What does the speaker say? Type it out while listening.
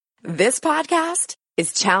This podcast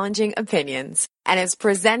is Challenging Opinions and is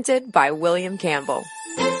presented by William Campbell.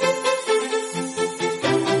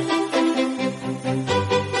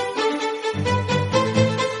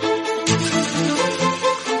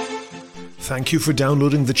 Thank you for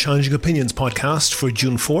downloading the Challenging Opinions podcast for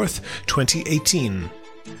June 4th, 2018.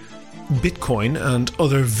 Bitcoin and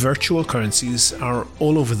other virtual currencies are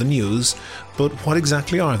all over the news, but what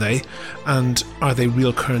exactly are they? And are they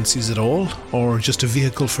real currencies at all, or just a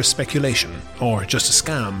vehicle for speculation, or just a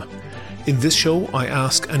scam? In this show, I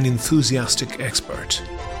ask an enthusiastic expert.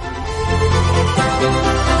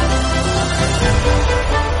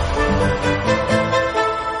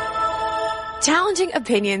 Challenging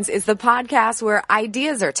Opinions is the podcast where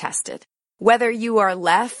ideas are tested. Whether you are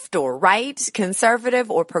left or right, conservative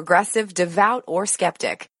or progressive, devout or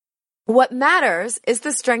skeptic. What matters is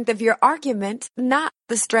the strength of your argument, not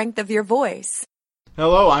the strength of your voice.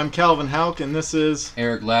 Hello, I'm Calvin Houck, and this is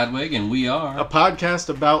Eric Ladwig, and we are a podcast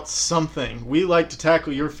about something. We like to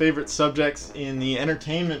tackle your favorite subjects in the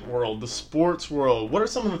entertainment world, the sports world. What are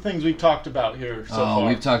some of the things we've talked about here so far?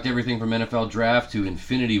 We've talked everything from NFL Draft to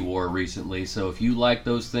Infinity War recently, so if you like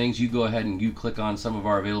those things, you go ahead and you click on some of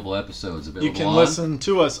our available episodes. You can listen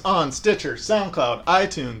to us on Stitcher, SoundCloud,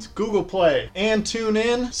 iTunes, Google Play, and tune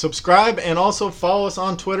in, subscribe, and also follow us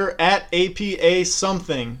on Twitter at APA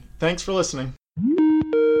something. Thanks for listening.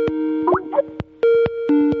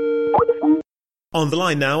 On the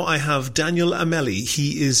line now, I have Daniel Ameli.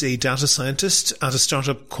 He is a data scientist at a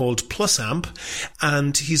startup called PlusAmp,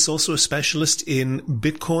 and he's also a specialist in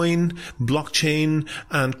Bitcoin, blockchain,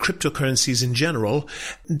 and cryptocurrencies in general.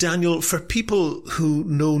 Daniel, for people who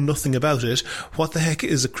know nothing about it, what the heck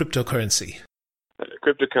is a cryptocurrency?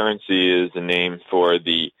 Cryptocurrency is a name for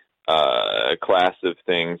the class of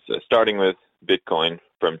things, starting with Bitcoin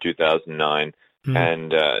from 2009, and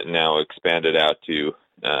now expanded out to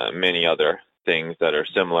many other things that are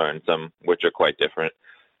similar and some which are quite different.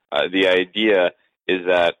 The idea is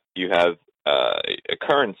that you have a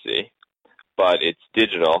currency, but it's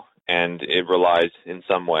digital and it relies in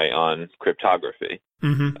some way on cryptography,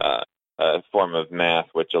 a form of math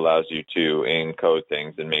which allows you to encode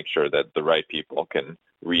things and make sure that the right people can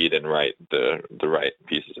read and write the right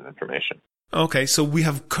pieces of information. Okay, so we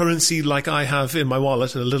have currency like I have in my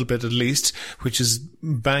wallet, a little bit at least, which is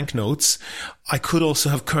banknotes. I could also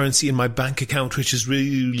have currency in my bank account, which is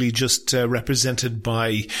really just represented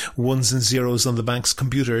by ones and zeros on the bank's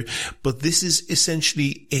computer. But this is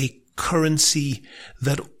essentially a currency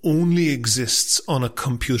that only exists on a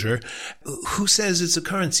computer. Who says it's a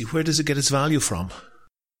currency? Where does it get its value from?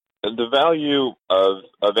 The value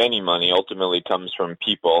of any money ultimately comes from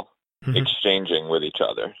people exchanging with each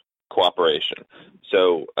other. Cooperation.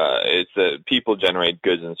 So people generate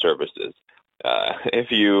goods and services.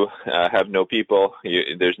 If you have no people,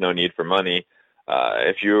 there's no need for money.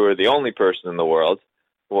 If you were the only person in the world,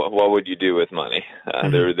 what would you do with money?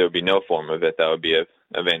 There would be no form of it that would be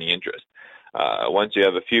of any interest. Once you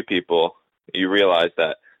have a few people, you realize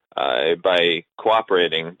that by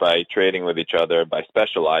cooperating, by trading with each other, by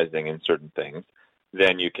specializing in certain things,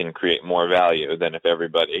 then you can create more value than if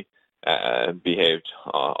everybody behaved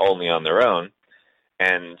only on their own.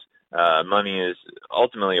 And money is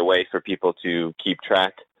ultimately a way for people to keep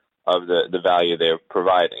track of the value they're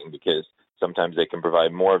providing, because sometimes they can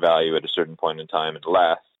provide more value at a certain point in time and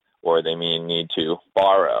less, or they may need to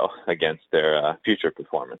borrow against their future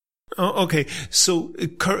performance. Oh, okay, so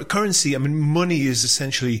currency, I mean, money is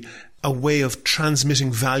essentially a way of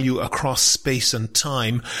transmitting value across space and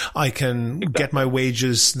time. I can get my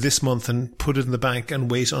wages this month and put it in the bank and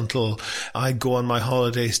wait until I go on my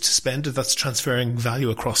holidays to spend it. That's transferring value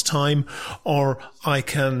across time. Or I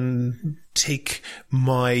can take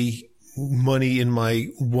my money in my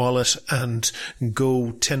wallet and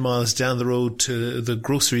go 10 miles down the road to the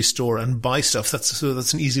grocery store and buy stuff. That's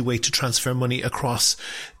an easy way to transfer money across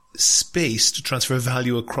space, to transfer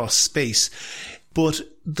value across space. But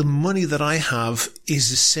the money that I have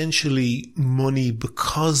is essentially money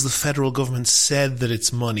because the federal government said that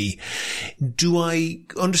it's money. Do I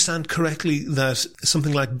understand correctly that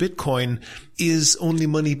something like Bitcoin is only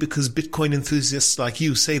money because Bitcoin enthusiasts like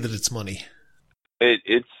you say that it's money?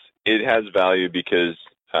 It has value because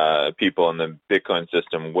people in the Bitcoin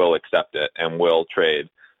system will accept it and will trade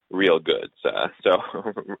real goods.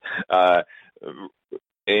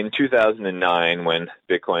 In 2009, when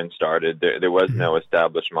Bitcoin started, there was no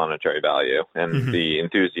established monetary value, and the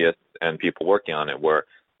enthusiasts and people working on it were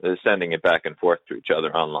sending it back and forth to each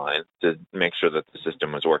other online to make sure that the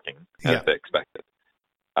system was working as they expected.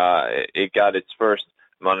 It got its first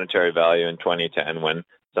monetary value in 2010 when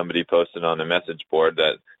somebody posted on a message board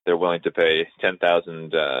that they're willing to pay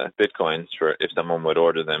 10,000 bitcoins for if someone would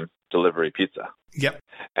order them delivery pizza. Yep.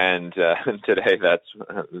 And today,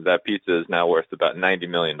 that pizza is now worth about $90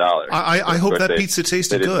 million. I hope that pizza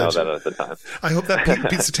tasted good. They didn't good. know that at the time. I hope that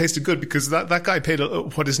pizza tasted good, because that guy paid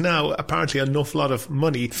what is now apparently an awful lot of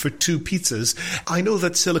money for 2 pizzas. I know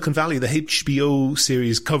that Silicon Valley, the HBO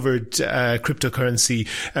series, covered cryptocurrency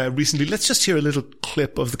recently. Let's just hear a little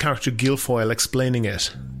clip of the character Guilfoyle explaining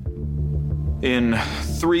it. In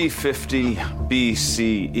 350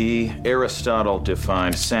 BCE, Aristotle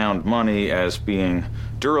defined sound money as being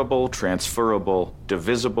durable, transferable,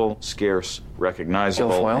 divisible, scarce,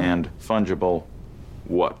 recognizable, Guilfoyle? and fungible.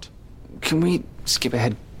 What? Can we skip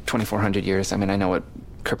ahead 2,400 years? I mean, I know what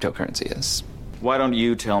cryptocurrency is. Why don't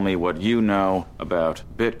you tell me what you know about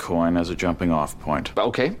Bitcoin as a jumping-off point?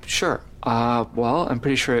 Okay, sure. Well, I'm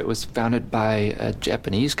pretty sure it was founded by a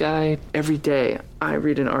Japanese guy. Every day, I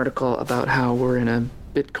read an article about how we're in a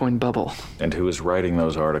Bitcoin bubble. And who is writing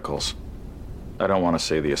those articles? I don't want to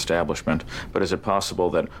say the establishment, but is it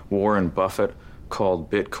possible that Warren Buffett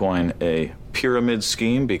called Bitcoin a pyramid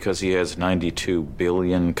scheme because he has 92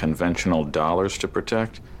 billion conventional dollars to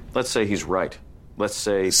protect? Let's say he's right. Let's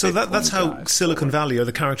say... So that's how Silicon Valley, or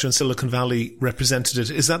the character in Silicon Valley, represented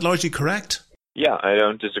it. Is that largely correct? Yeah, I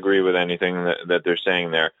don't disagree with anything that they're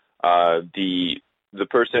saying there. The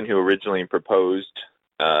person who originally proposed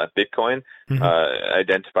Bitcoin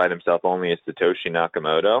identified himself only as Satoshi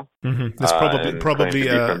Nakamoto. Mm-hmm. That's probably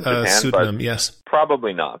a Japan, pseudonym, yes.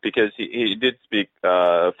 Probably not, because he did speak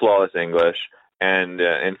flawless English, and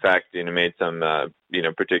in fact, made some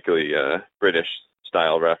particularly British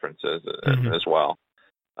style references as well.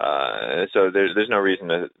 So there's no reason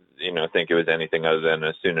to think it was anything other than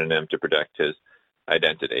a pseudonym to protect his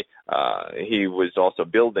identity. He was also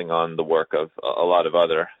building on the work of a lot of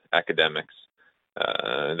other academics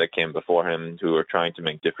that came before him, who were trying to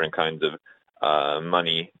make different kinds of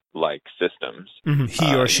money-like systems. Mm-hmm.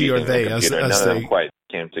 He or she or they, as none of they them quite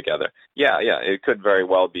came together. Yeah, it could very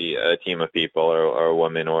well be a team of people or a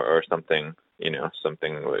woman or something,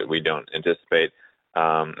 something we don't anticipate.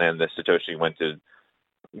 And the Satoshi went to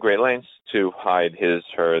great lengths to hide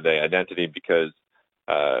her, they identity, because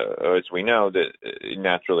as we know, that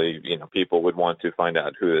naturally, people would want to find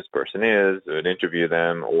out who this person is, would interview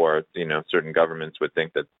them, or certain governments would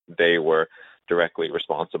think that they were directly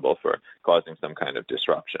responsible for causing some kind of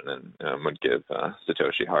disruption, and would give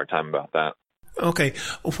Satoshi a hard time about that. Okay.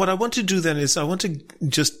 What I want to do then is I want to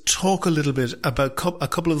just talk a little bit about a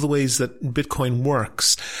couple of the ways that Bitcoin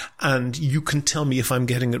works, and you can tell me if I'm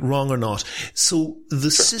getting it wrong or not. So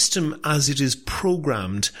the system as it is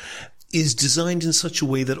programmed is designed in such a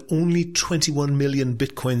way that only 21 million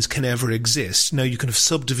Bitcoins can ever exist. Now, you can have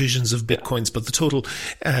subdivisions of Bitcoins, but the total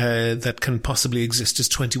that can possibly exist is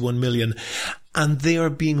 21 million. And they are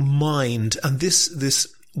being mined. And this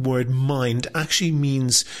word mined actually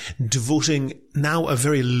means devoting now a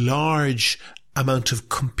very large amount of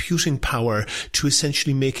computing power to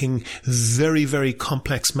essentially making very, very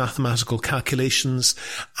complex mathematical calculations.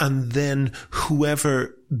 And then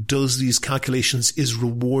whoever does these calculations is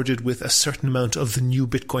rewarded with a certain amount of the new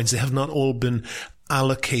Bitcoins. They have not all been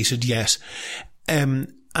allocated yet.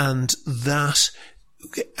 And that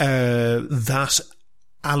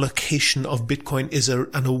allocation of Bitcoin is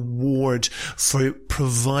an award for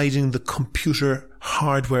providing the computer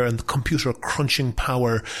hardware and the computer crunching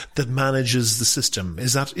power that manages the system.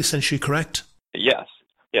 Is that essentially correct? Yes.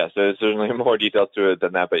 There's certainly more details to it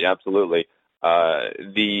than that, but yeah, absolutely.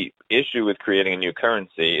 The issue with creating a new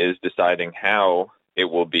currency is deciding how it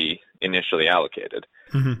will be initially allocated.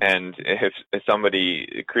 Mm-hmm. And if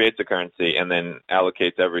somebody creates a currency and then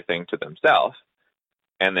allocates everything to themselves,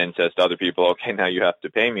 and then says to other people, okay, now you have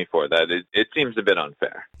to pay me for that, it seems a bit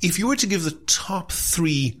unfair. If you were to give the top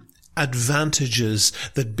 3 advantages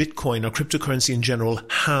that Bitcoin or cryptocurrency in general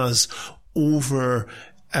has over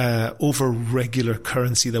regular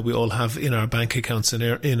currency that we all have in our bank accounts and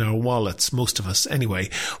in our wallets, most of us anyway,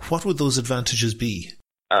 what would those advantages be?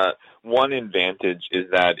 One advantage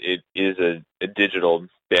is that it is a digital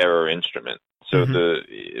bearer instrument. So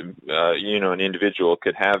an individual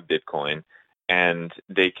could have Bitcoin, and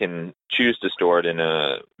they can choose to store it in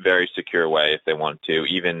a very secure way if they want to,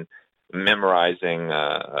 even memorizing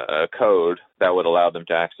a code that would allow them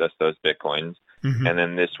to access those Bitcoins. Mm-hmm. And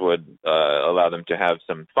then this would allow them to have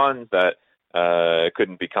some funds that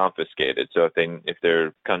couldn't be confiscated. So if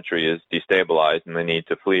their country is destabilized and they need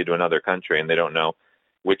to flee to another country and they don't know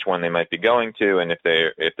which one they might be going to, and if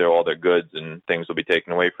they're all their goods and things will be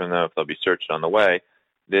taken away from them, if they'll be searched on the way,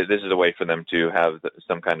 this is a way for them to have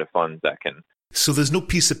some kind of funds that can So there's no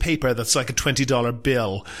piece of paper that's like a $20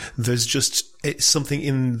 bill. There's just something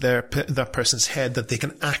in that person's head that they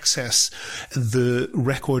can access the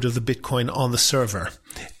record of the Bitcoin on the server.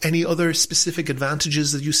 Any other specific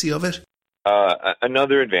advantages that you see of it?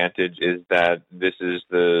 Another advantage is that this is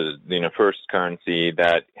the first currency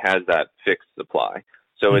that has that fixed supply.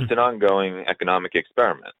 So it's an ongoing economic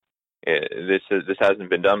experiment. This hasn't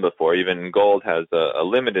been done before. Even gold has a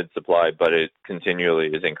limited supply, but it continually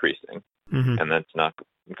is increasing, and that's not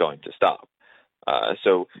going to stop.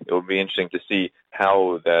 So it will be interesting to see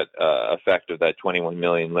how that effect of that 21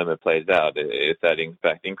 million limit plays out. If that in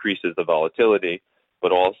fact increases the volatility,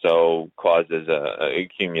 but also causes a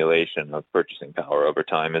accumulation of purchasing power over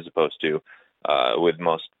time, as opposed to with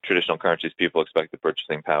most traditional currencies, people expect the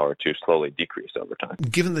purchasing power to slowly decrease over time.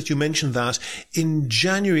 Given that you mentioned that, in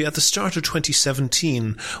January, at the start of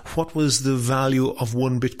 2017, what was the value of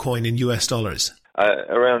one Bitcoin in US dollars?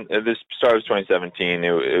 Around the start of 2017,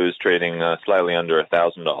 it was trading slightly under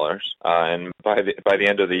 $1,000, and by the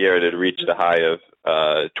end of the year, it had reached a high of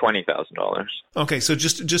 $20,000. Okay, so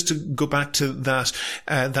just to go back to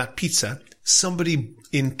that pizza, somebody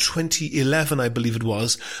in 2011, I believe it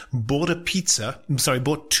was, bought two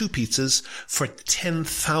pizzas for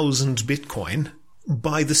 10,000 Bitcoin.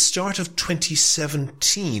 By the start of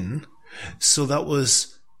 2017, so that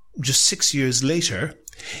was just 6 years later,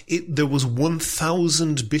 there was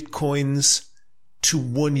 1,000 Bitcoins to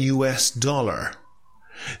 $1 US.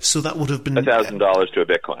 So that would have been $1,000 to a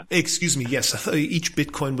Bitcoin. Excuse me, yes. Each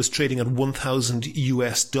Bitcoin was trading at $1,000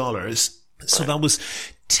 US. So that was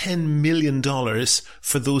 $10 million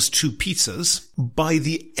for those two pizzas. By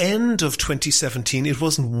the end of 2017, it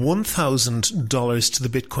wasn't $1,000 to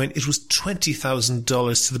the Bitcoin. It was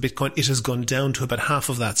 $20,000 to the Bitcoin. It has gone down to about half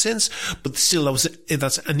of that since, but still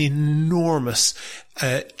that's an enormous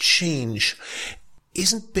change.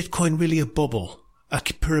 Isn't Bitcoin really a bubble, a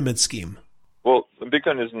pyramid scheme? Well,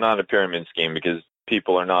 Bitcoin is not a pyramid scheme because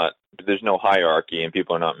there's no hierarchy and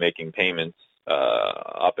people are not making payments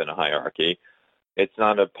up in a hierarchy. It's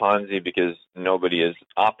not a Ponzi because nobody is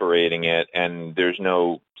operating it and there's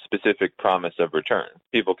no specific promise of return.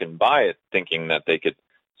 People can buy it thinking that they could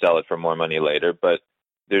sell it for more money later, but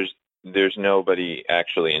there's nobody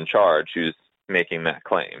actually in charge who's making that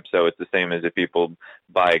claim. So it's the same as if people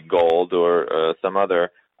buy gold or some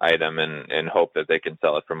other item and hope that they can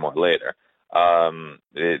sell it for more later.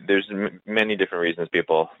 There's many different reasons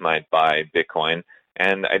people might buy Bitcoin.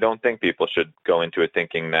 And I don't think people should go into it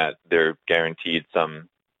thinking that they're guaranteed some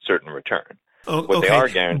certain return. What they are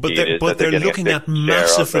guaranteed is that they're looking at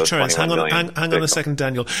massive returns. Hang on a second,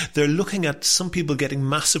 Daniel. They're looking at some people getting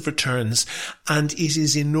massive returns, and it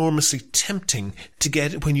is enormously tempting to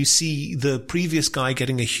get, when you see the previous guy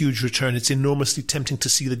getting a huge return, it's enormously tempting to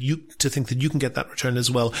think that you can get that return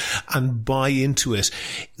as well and buy into it.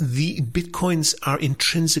 The Bitcoins are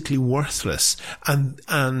intrinsically worthless,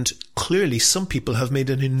 and clearly some people have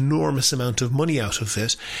made an enormous amount of money out of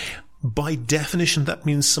it. By definition, that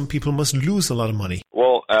means some people must lose a lot of money.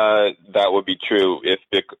 Well, that would be true if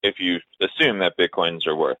you assume that Bitcoins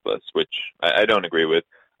are worthless, which I don't agree with.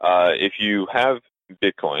 If you have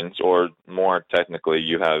Bitcoins, or more technically,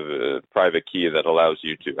 you have a private key that allows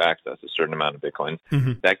you to access a certain amount of Bitcoins,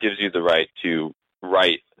 that gives you the right to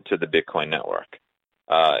write to the Bitcoin network.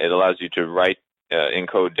 It allows you to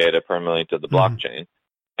encode data permanently to the blockchain.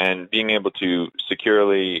 And being able to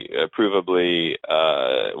securely, provably,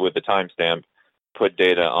 with a timestamp, put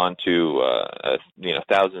data onto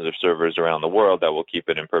thousands of servers around the world that will keep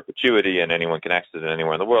it in perpetuity, and anyone can access it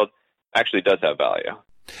anywhere in the world, actually does have value.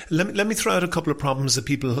 Let me throw out a couple of problems that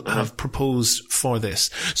people have proposed for this.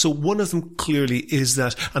 So one of them clearly is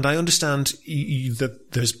that, and I understand that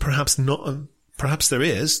there's perhaps there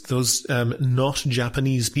is those not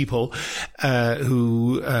Japanese people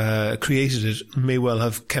who created it may well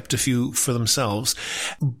have kept a few for themselves.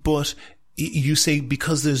 But you say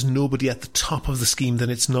because there's nobody at the top of the scheme, then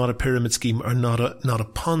it's not a pyramid scheme or not a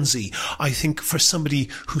Ponzi. I think for somebody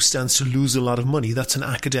who stands to lose a lot of money, that's an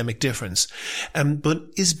academic difference. But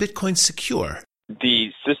is Bitcoin secure?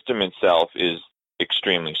 The system itself is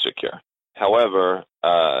extremely secure. However,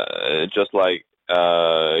 just like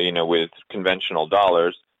with conventional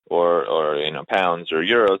dollars or pounds or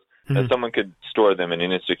euros, that someone could store them in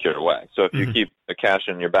an insecure way. So if you keep the cash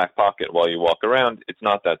in your back pocket while you walk around, it's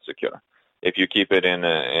not that secure. If you keep it in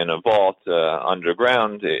a vault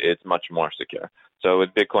underground, it's much more secure. So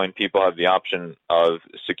with Bitcoin, people have the option of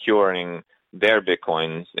securing their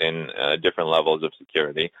Bitcoins in different levels of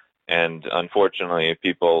security. And unfortunately, if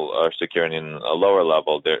people are securing in a lower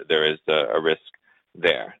level, there is a risk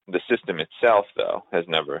there. The system itself, though, has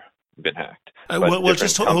never been hacked. Well,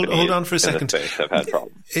 just hold on for a second. Have had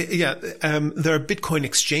problems. There are Bitcoin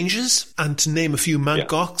exchanges, and to name a few: Mt.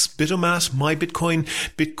 Gox, Bitomat, MyBitcoin,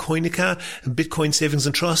 Bitcoinica, Bitcoin Savings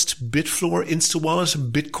and Trust, Bitfloor,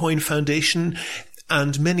 InstaWallet, Bitcoin Foundation,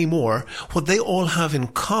 and many more. What they all have in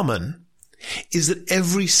common is that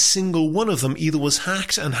every single one of them either was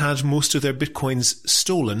hacked and had most of their bitcoins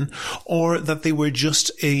stolen, or that they were just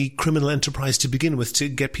a criminal enterprise to begin with to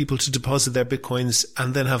get people to deposit their bitcoins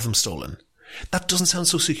and then have them stolen. That doesn't sound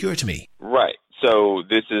so secure to me. Right. So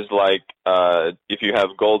this is like if you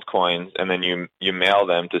have gold coins and then you mail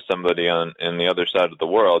them to somebody on the other side of the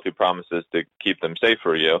world who promises to keep them safe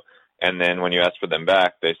for you, and then when you ask for them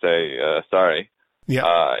back, they say, sorry.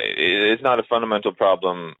 Yeah. It's not a fundamental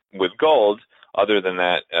problem with gold, other than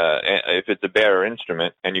that if it's a bearer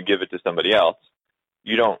instrument and you give it to somebody else,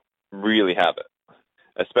 you don't really have it,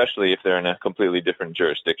 especially if they're in a completely different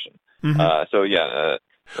jurisdiction. Mm-hmm.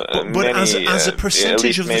 But as a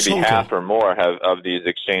percentage of the total, maybe half or more of these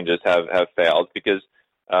exchanges have failed because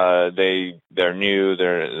they're new,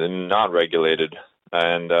 they're not regulated,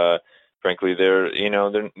 and frankly, a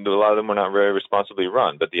lot of them were not very responsibly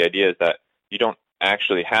run. But the idea is that you don't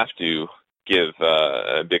actually have to give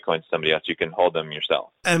Bitcoin to somebody else. You can hold them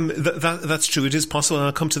yourself. That's true. It is possible, and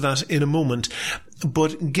I'll come to that in a moment.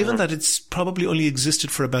 But given that it's probably only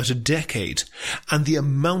existed for about a decade, and the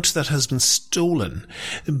amount that has been stolen,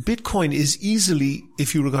 Bitcoin is easily,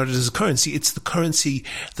 if you regard it as a currency, it's the currency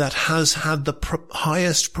that has had the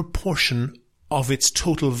highest proportion of its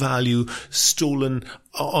total value stolen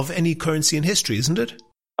of any currency in history, isn't it?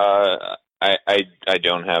 I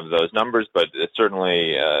don't have those numbers, but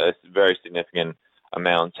certainly very significant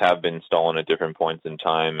amounts have been stolen at different points in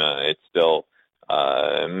time. It's still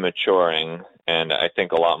maturing, and I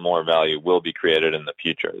think a lot more value will be created in the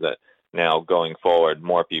future. That now going forward,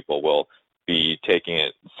 more people will be taking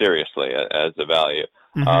it seriously as a value.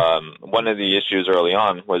 Mm-hmm. One of the issues early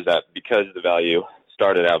on was that because the value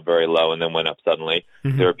started out very low and then went up suddenly,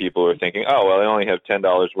 mm-hmm. there were people who were thinking, oh, well, I only have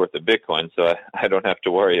 $10 worth of Bitcoin, so I don't have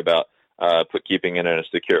to worry about keeping it in a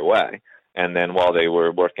secure way. And then while they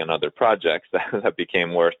were working on other projects, that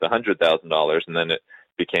became worth $100,000, and then it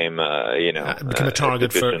became, became a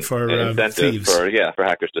target for thieves. For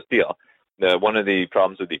hackers to steal. One of the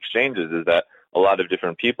problems with the exchanges is that a lot of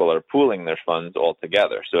different people are pooling their funds all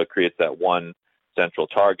together, so it creates that one central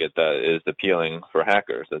target that is appealing for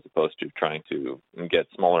hackers as opposed to trying to get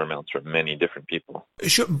smaller amounts from many different people.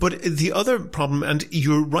 Sure, but the other problem, and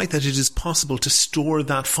you're right that it is possible to store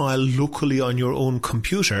that file locally on your own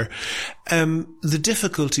computer. The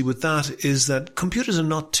difficulty with that is that computers are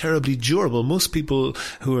not terribly durable. Most people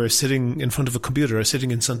who are sitting in front of a computer are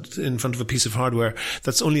sitting in front of a piece of hardware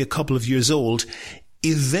that's only a couple of years old.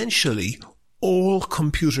 Eventually, all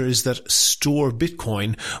computers that store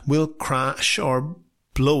Bitcoin will crash or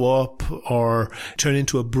blow up or turn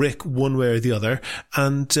into a brick one way or the other,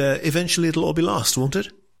 and eventually it'll all be lost, won't it?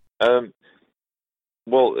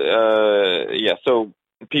 So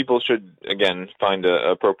people should, again, find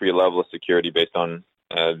an appropriate level of security based on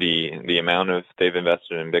the amount they've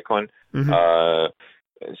invested in Bitcoin.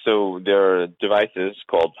 Mm-hmm. So there are devices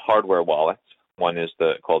called hardware wallets. One is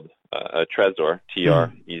called a Trezor,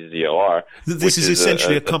 Trezor. This is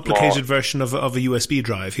essentially a complicated version of a USB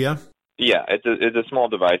drive, yeah? Yeah, it's a small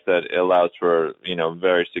device that allows for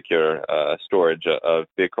very secure storage of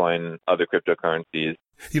Bitcoin, other cryptocurrencies.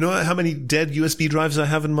 You know how many dead USB drives I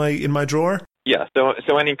have in my drawer? Yeah,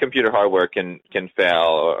 so any computer hardware can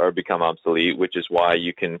fail or become obsolete, which is why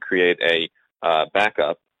you can create a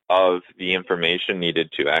backup of the information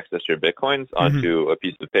needed to access your Bitcoins onto a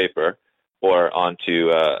piece of paper or onto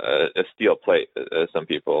a steel plate, as some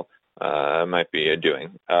people might be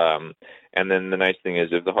doing. And then the nice thing is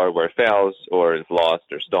if the hardware fails or is lost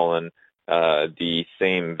or stolen, the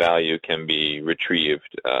same value can be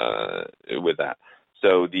retrieved with that.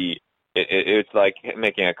 So it's like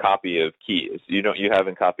making a copy of keys. You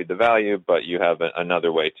haven't copied the value, but you have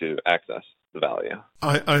another way to access the value.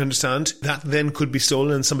 I understand. That then could be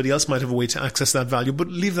stolen and somebody else might have a way to access that value, but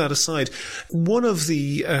leave that aside. One of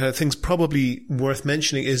the things probably worth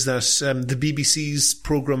mentioning is that the BBC's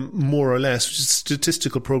program, more or less, which is a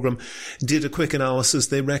statistical program, did a quick analysis.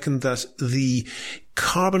 They reckoned that the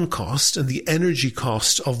carbon cost and the energy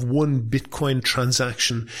cost of one Bitcoin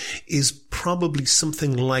transaction is probably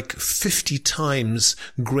something like 50 times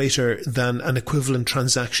greater than an equivalent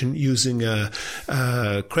transaction using a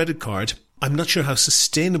credit card. I'm not sure how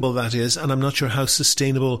sustainable that is, and I'm not sure how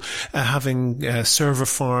sustainable having server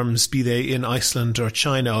farms, be they in Iceland or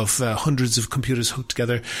China, of hundreds of computers hooked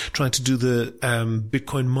together trying to do the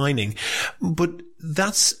Bitcoin mining. But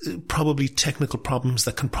that's probably technical problems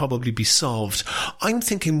that can probably be solved. I'm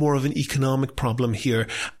thinking more of an economic problem here,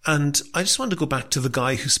 and I just want to go back to the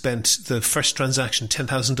guy who spent the first transaction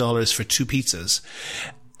 $10,000 for 2 pizzas.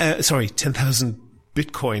 10,000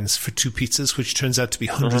 Bitcoins for 2 pizzas, which turns out to be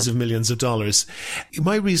hundreds of millions of dollars.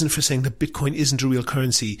 My reason for saying that Bitcoin isn't a real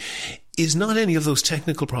currency is not any of those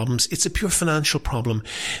technical problems. It's a pure financial problem.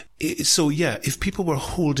 So yeah, if people were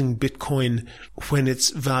holding Bitcoin when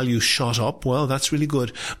its value shot up, well, that's really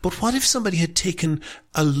good. But what if somebody had taken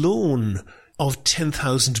a loan of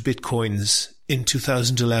 10,000 Bitcoins in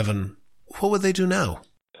 2011? What would they do now?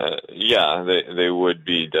 They would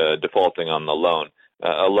be defaulting on the loan.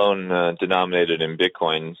 A loan denominated in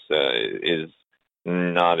Bitcoins is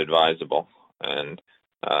not advisable, and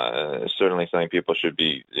certainly something people should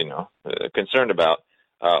be, concerned about.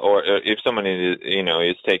 Or if someone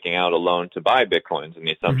is taking out a loan to buy Bitcoins, and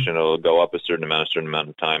the assumption it'll go up a certain amount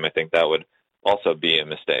of time, I think that would also be a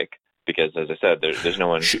mistake. Because, as I said, there's no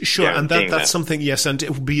one. Sure, and that's something. Yes,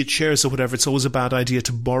 and be it shares or whatever, it's always a bad idea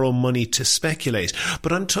to borrow money to speculate.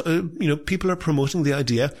 But people are promoting the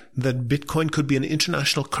idea that Bitcoin could be an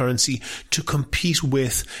international currency to compete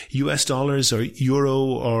with US dollars or euro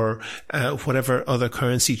or whatever other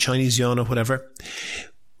currency, Chinese yuan or whatever.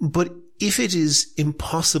 But if it is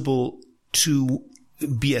impossible to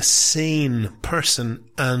be a sane person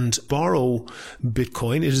and borrow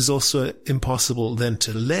Bitcoin, it is also impossible then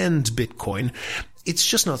to lend Bitcoin. It's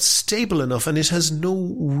just not stable enough, and it has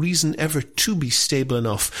no reason ever to be stable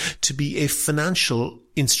enough to be a financial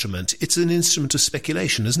instrument. It's an instrument of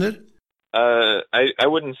speculation, isn't it? I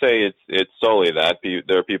wouldn't say it's solely that.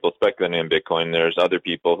 There are people speculating in Bitcoin. There's other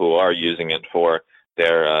people who are using it for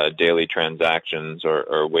their daily transactions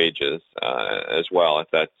or wages as well, if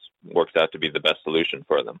that works out to be the best solution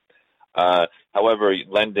for them. However,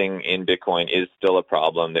 lending in Bitcoin is still a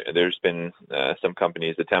problem. There's been some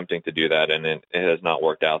companies attempting to do that, and it has not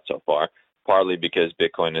worked out so far, partly because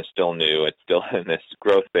Bitcoin is still new. It's still in this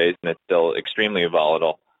growth phase, and it's still extremely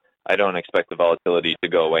volatile. I don't expect the volatility to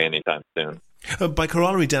go away anytime soon. By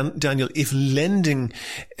corollary, Daniel, if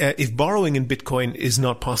borrowing in Bitcoin is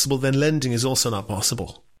not possible, then lending is also not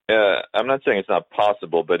possible. I'm not saying it's not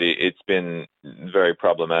possible, but it's been very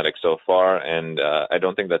problematic so far, and I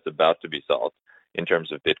don't think that's about to be solved in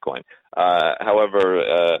terms of Bitcoin.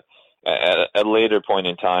 However, at a later point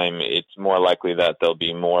in time, it's more likely that there'll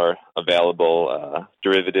be more available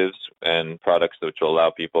derivatives and products which will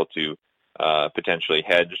allow people to potentially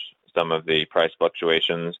hedge some of the price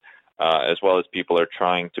fluctuations, as well as people are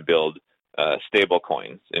trying to build stable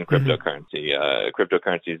coins in cryptocurrency,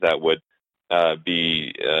 cryptocurrencies that would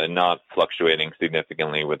be not fluctuating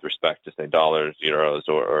significantly with respect to, say, dollars, euros,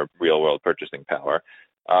 or real-world purchasing power.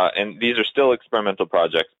 And these are still experimental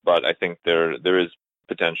projects, but I think there is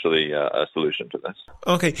potentially a solution to this.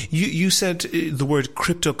 Okay, you said the word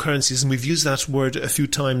cryptocurrencies, and we've used that word a few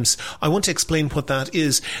times. I want to explain what that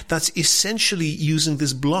is. That's essentially using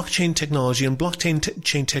this blockchain technology, and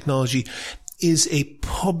blockchain technology is a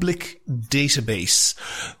public database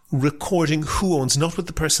recording who owns, not with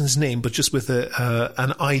the person's name, but just with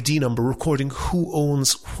an ID number, recording who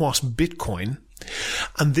owns what Bitcoin.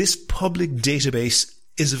 And this public database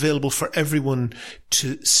is available for everyone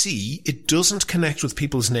to see. It doesn't connect with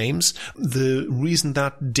people's names. The reason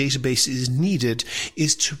that database is needed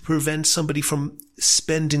is to prevent somebody from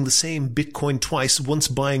spending the same Bitcoin twice, once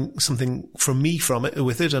buying something from me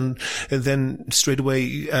with it, and then straight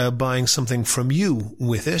away buying something from you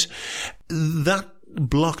with it. That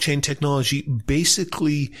blockchain technology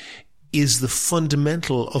basically is the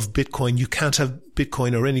fundamental of Bitcoin. You can't have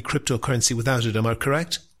Bitcoin or any cryptocurrency without it. Am I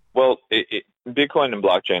correct? Well, Bitcoin and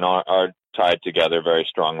blockchain are tied together very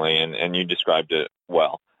strongly, and you described it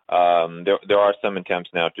well. There are some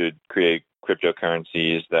attempts now to create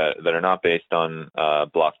cryptocurrencies that are not based on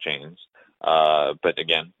blockchains. But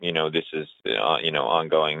again, this is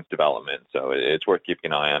ongoing development, so it's worth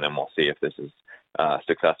keeping an eye on, and we'll see if this is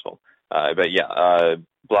successful. But yeah,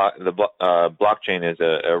 blockchain is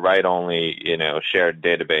a write-only shared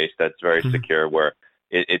database that's very secure, where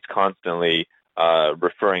it's constantly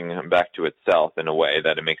referring back to itself in a way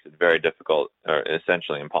that it makes it very difficult, or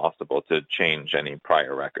essentially impossible, to change any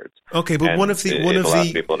prior records. Okay, but it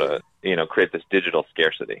allows people to create this digital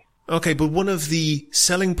scarcity. Okay, but one of the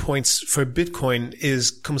selling points for Bitcoin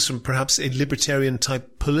comes from perhaps a libertarian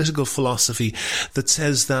type political philosophy that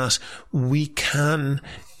says that we can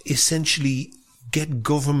essentially get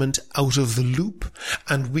government out of the loop,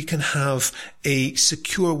 and we can have a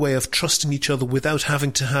secure way of trusting each other without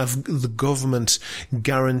having to have the government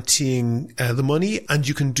guaranteeing the money. And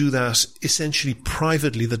you can do that essentially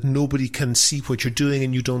privately, that nobody can see what you're doing,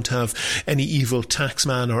 and you don't have any evil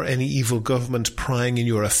taxman or any evil government prying in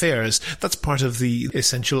your affairs. That's part of the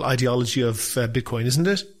essential ideology of Bitcoin, isn't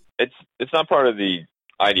it? It's not part of the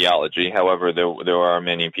ideology. However, there are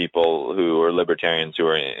many people who are libertarians who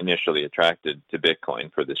are initially attracted to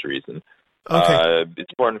Bitcoin for this reason. Okay.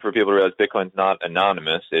 It's important for people to realize Bitcoin's not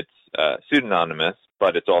anonymous. It's pseudonymous,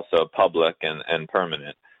 but it's also public and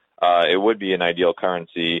permanent. It would be an ideal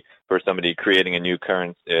currency for somebody creating a new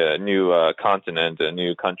continent, a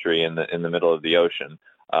new country in the middle of the ocean.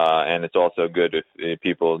 And it's also good if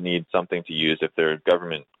people need something to use if their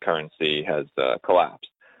government currency has collapsed.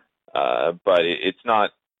 But it's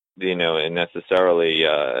not, necessarily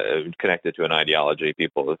connected to an ideology.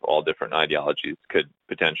 People with all different ideologies could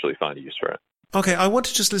potentially find a use for it. Okay, I want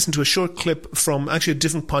to just listen to a short clip from actually a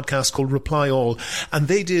different podcast called Reply All, and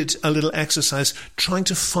they did a little exercise trying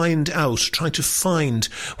to find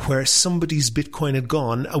where somebody's Bitcoin had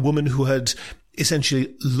gone, a woman who had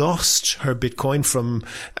essentially lost her Bitcoin from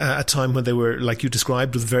a time when they were, like you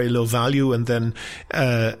described, with very low value, and then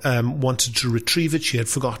wanted to retrieve it. She had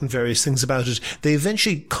forgotten various things about it. They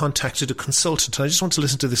eventually contacted a consultant. I just want to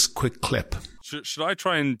listen to this quick clip. Should I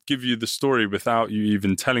try and give you the story without you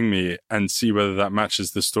even telling me and see whether that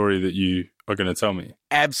matches the story that you are going to tell me?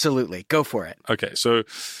 Absolutely. Go for it. Okay, so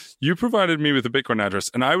you provided me with a Bitcoin address,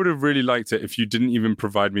 and I would have really liked it if you didn't even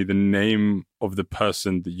provide me the name of the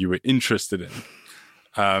person that you were interested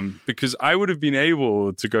in. Because I would have been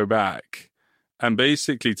able to go back and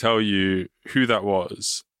basically tell you who that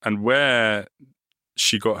was and where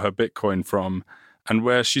she got her Bitcoin from and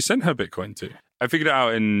where she sent her Bitcoin to. I figured it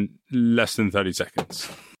out in less than 30 seconds.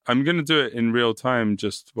 I'm going to do it in real time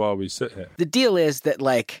just while we sit here. The deal is that,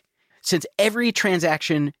 since every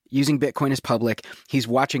transaction using Bitcoin is public, he's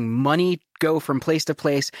watching money go from place to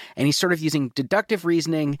place, and he's sort of using deductive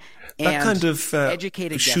reasoning and that kind of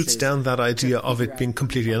educated shoots down that idea of it being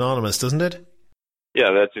completely anonymous, doesn't it?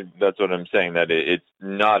 Yeah, that's what I'm saying, that it's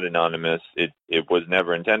not anonymous. It was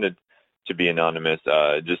never intended to be anonymous.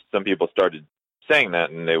 Just some people started saying that,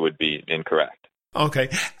 and they would be incorrect. Okay.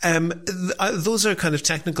 Those are kind of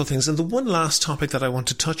technical things. And the one last topic that I want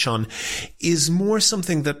to touch on is more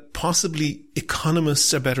something that possibly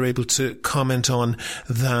economists are better able to comment on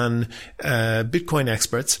than Bitcoin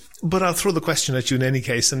experts. But I'll throw the question at you in any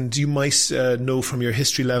case. And you might know from your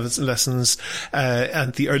history lessons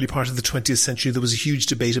at the early part of the 20th century, there was a huge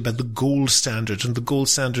debate about the gold standard. And the gold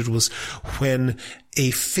standard was when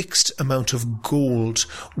a fixed amount of gold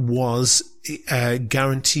was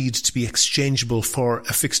guaranteed to be exchangeable for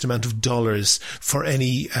a fixed amount of dollars for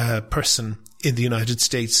any person in the United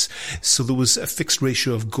States. So there was a fixed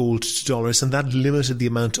ratio of gold to dollars, and that limited the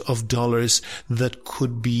amount of dollars that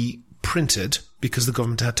could be printed because the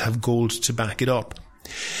government had to have gold to back it up.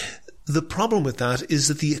 The problem with that is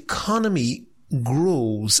that the economy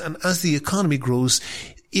grows, and as the economy grows,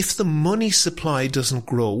 if the money supply doesn't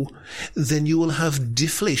grow, then you will have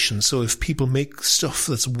deflation. So if people make stuff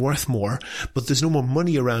that's worth more, but there's no more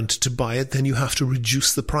money around to buy it, then you have to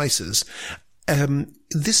reduce the prices.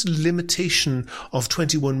 This limitation of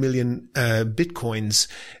 21 million bitcoins,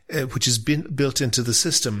 which has been built into the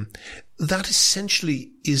system, that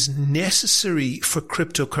essentially is necessary for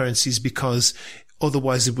cryptocurrencies, because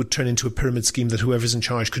otherwise it would turn into a pyramid scheme that whoever's in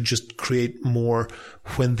charge could just create more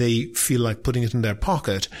when they feel like putting it in their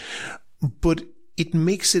pocket. But it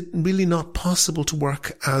makes it really not possible to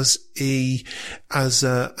work as a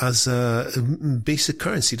basic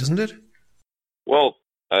currency, doesn't it? Well,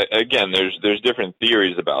 again, there's different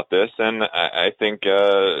theories about this, and I think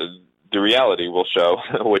the reality will show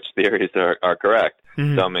which theories are correct.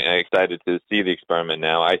 Mm-hmm. So I'm excited to see the experiment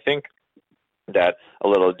now. I think that a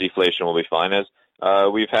little deflation will be fine, as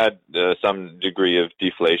we've had some degree of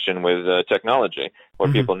deflation with technology, where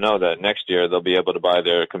mm-hmm. people know that next year they'll be able to buy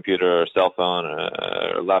their computer or cell phone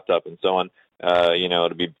or laptop and so on.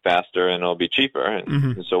 It'll be faster and it'll be cheaper. And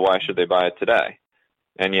mm-hmm. so why should they buy it today?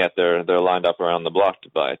 And yet they're lined up around the block to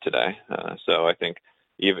buy it today. So I think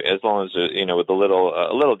even as long as with a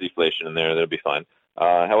little deflation in there, they'll be fine.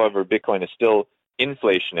 However, Bitcoin is still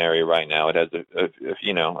inflationary right now. It has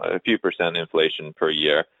a few percent inflation per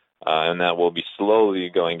year, and that will be slowly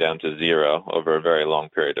going down to zero over a very long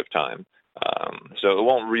period of time. So it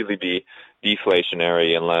won't really be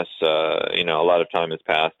deflationary unless a lot of time has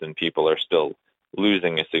passed and people are still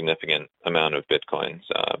losing a significant amount of Bitcoins.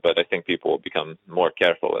 But I think people will become more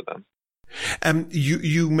careful with them.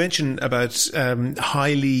 You mentioned about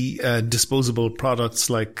highly disposable products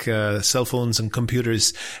like cell phones and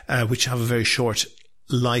computers, which have a very short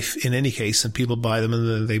life in any case, and people buy them and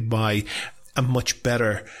then they buy a much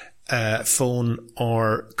better phone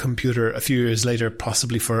or computer a few years later,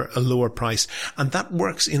 possibly for a lower price. And that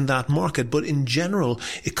works in that market. But in general,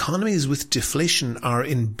 economies with deflation are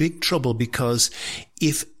in big trouble, because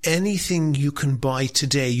if anything you can buy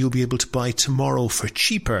today, you'll be able to buy tomorrow for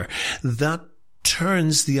cheaper. That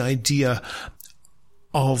turns the idea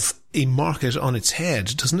of a market on its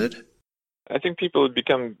head, doesn't it? I think people have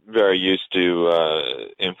become very used to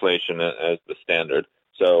inflation as the standard.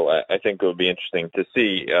 So I think it will be interesting to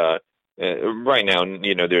see. Right now,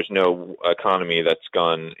 there's no economy that's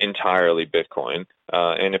gone entirely Bitcoin.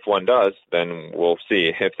 And if one does, then we'll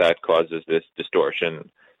see if that causes this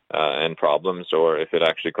distortion and problems, or if it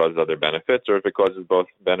actually causes other benefits, or if it causes both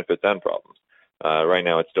benefits and problems. Right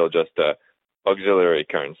now, it's still just a auxiliary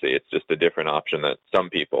currency. It's just a different option that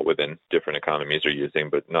some people within different economies are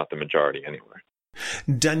using, but not the majority anywhere.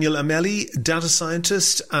 Daniel Ameli, data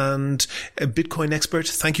scientist and a Bitcoin expert,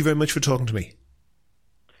 thank you very much for talking to me.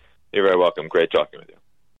 You're very welcome. Great talking with you.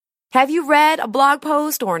 Have you read a blog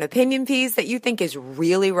post or an opinion piece that you think is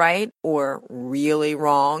really right or really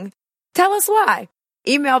wrong? Tell us why.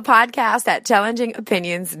 Email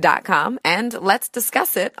podcast@challengingopinions.com and let's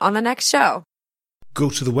discuss it on the next show. Go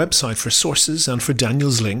to the website for sources and for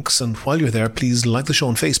Daniel's links, and while you're there, please like the show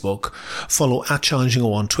on Facebook, follow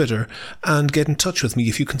 @ChallengingO on Twitter, and get in touch with me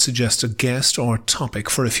if you can suggest a guest or topic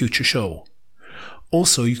for a future show.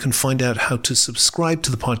 Also, you can find out how to subscribe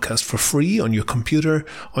to the podcast for free on your computer,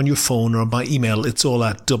 on your phone, or by email. It's all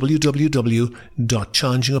at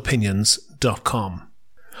www.challengingopinions.com.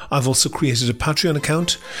 I've also created a Patreon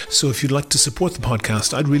account, so if you'd like to support the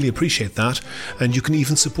podcast, I'd really appreciate that. And you can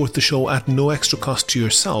even support the show at no extra cost to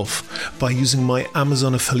yourself by using my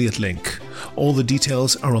Amazon affiliate link. All the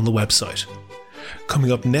details are on the website.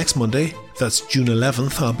 Coming up next Monday, that's June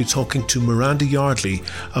 11th, I'll be talking to Miranda Yardley,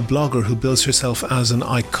 a blogger who bills herself as an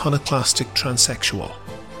iconoclastic transsexual.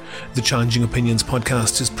 The Challenging Opinions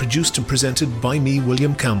podcast is produced and presented by me,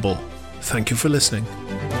 William Campbell. Thank you for listening.